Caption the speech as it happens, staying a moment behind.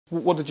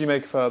What did you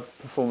make of her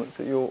performance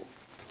at York?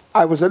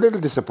 I was a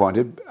little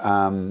disappointed.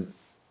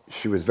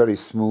 She was very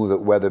smooth at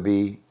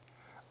Weatherby.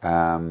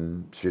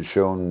 She had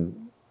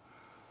shown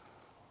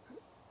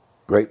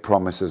great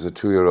promise as a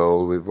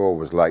 2-year-old. We've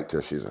always liked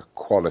her. She's a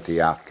quality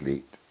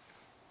athlete.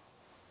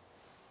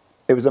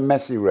 It was a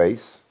messy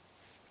race,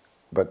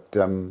 but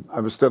I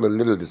was still a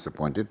little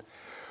disappointed.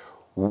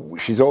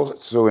 She's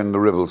also in the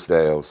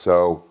Ribblesdale,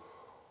 so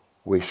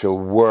we shall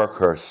work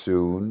her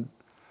soon,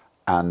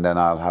 and then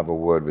I'll have a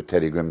word with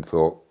Teddy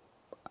Grimthorpe,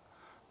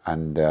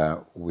 and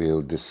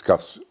we'll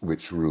discuss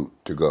which route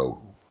to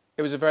go.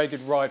 It was a very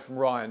good ride from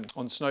Ryan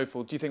on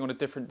Snowfall. Do you think on a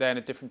different day and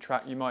a different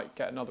track you might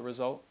get another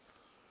result?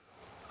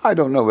 I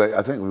don't know.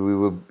 I think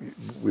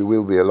we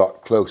will be a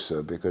lot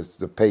closer because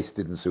the pace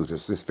didn't suit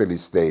us. This filly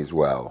stays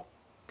well.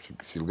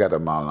 She'll get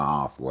 1.5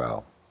 miles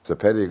well. The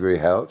pedigree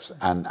helps,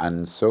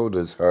 and so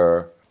does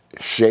her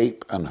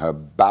shape and her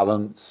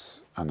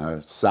balance and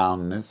her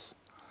soundness.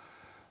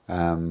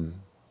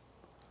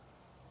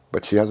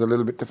 But she has a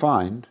little bit to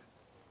find,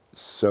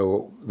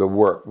 so the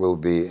work will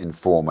be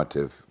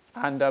informative.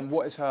 And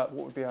what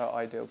would be her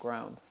ideal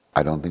ground?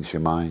 I don't think she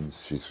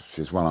minds.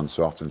 She's well on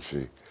soft, and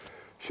she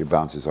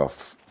bounces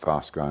off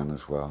fast ground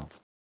as well.